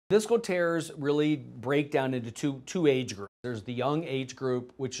Meniscal tears really break down into two age groups. There's the young age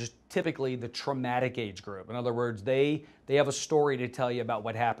group, which is typically the traumatic age group. In other words, they have a story to tell you about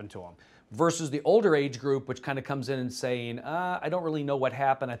what happened to them. Versus the older age group, which kind of comes in and saying, I don't really know what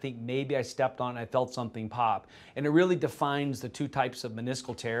happened. I think maybe I stepped on it, I felt something pop. And it really defines the two types of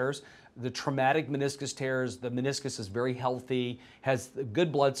meniscal tears. The traumatic meniscus tears, the meniscus is very healthy, has a good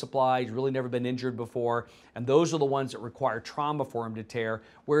blood supply, he's really never been injured before, and those are the ones that require trauma for him to tear.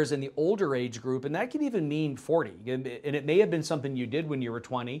 Whereas in the older age group, and that can even mean 40, and it may have been something you did when you were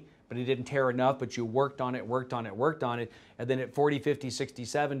 20, but it didn't tear enough, but you worked on it, and then at 40, 50, 60,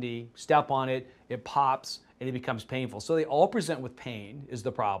 70, step on it, it pops, and it becomes painful. So they all present with pain is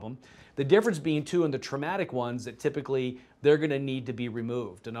the problem. The difference being too in the traumatic ones that typically they're gonna need to be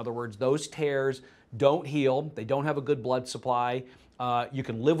removed. In other words, those tears don't heal, they don't have a good blood supply. You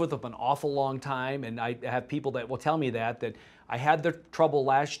can live with them an awful long time, and I have people that will tell me that I had the trouble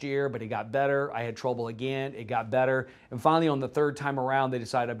last year, but it got better. I had trouble again, it got better. And finally on the third time around, they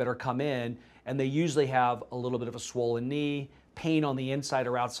decide I better come in, and they usually have a little bit of a swollen knee, pain on the inside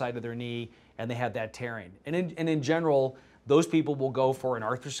or outside of their knee, and they have that tearing. And in general, those people will go for an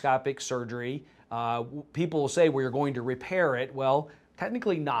arthroscopic surgery. People will say, well, you're going to repair it. Well,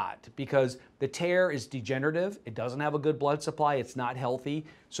 technically not, because the tear is degenerative. It doesn't have a good blood supply. It's not healthy.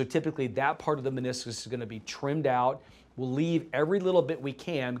 So typically that part of the meniscus is going to be trimmed out. We'll leave every little bit we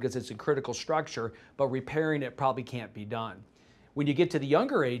can because it's a critical structure, but repairing it probably can't be done. When you get to the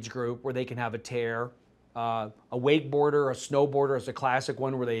younger age group where they can have a tear, a wakeboarder, a snowboarder is a classic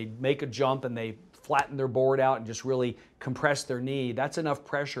one where they make a jump and they flatten their board out and just really compress their knee. That's enough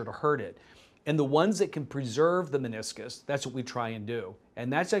pressure to hurt it. And the ones that can preserve the meniscus, that's what we try and do.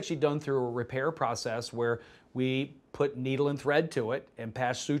 And that's actually done through a repair process where we put needle and thread to it and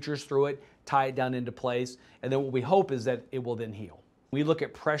pass sutures through it, tie it down into place, and then what we hope is that it will then heal. We look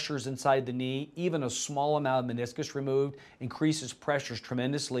at pressures inside the knee. Even a small amount of meniscus removed increases pressures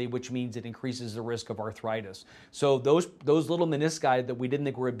tremendously, which means it increases the risk of arthritis. So those little menisci that we didn't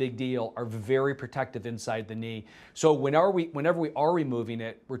think were a big deal are very protective inside the knee. So whenever we are removing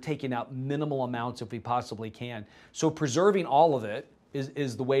it, we're taking out minimal amounts if we possibly can. So preserving all of it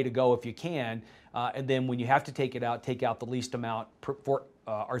is the way to go if you can. And then when you have to take it out, take out the least amount for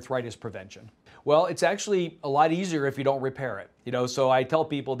arthritis prevention. Well, it's actually a lot easier if you don't repair it. So I tell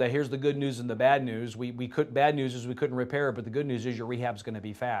people that here's the good news and the bad news. Bad news is we couldn't repair it, but the good news is your rehab's going to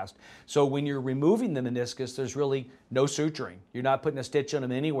be fast. So when you're removing the meniscus, there's really no suturing. You're not putting a stitch on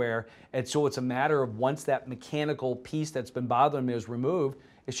them anywhere. And so it's a matter of once that mechanical piece that's been bothering them is removed,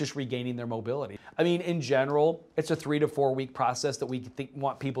 it's just regaining their mobility. I mean, in general, it's a 3 to 4 week process that we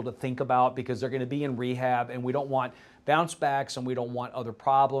want people to think about because they're going to be in rehab and we don't want bounce backs and we don't want other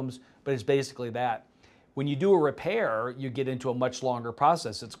problems, but it's basically that. When you do a repair, you get into a much longer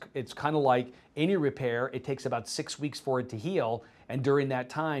process. It's kind of like any repair. It takes about 6 weeks for it to heal, and during that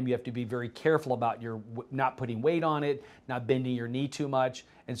time, you have to be very careful about your not putting weight on it, not bending your knee too much,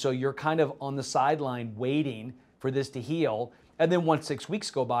 and so you're kind of on the sideline waiting for this to heal. And then once 6 weeks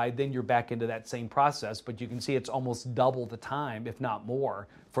go by, then you're back into that same process, but you can see it's almost double the time, if not more,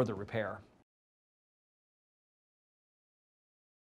 for the repair.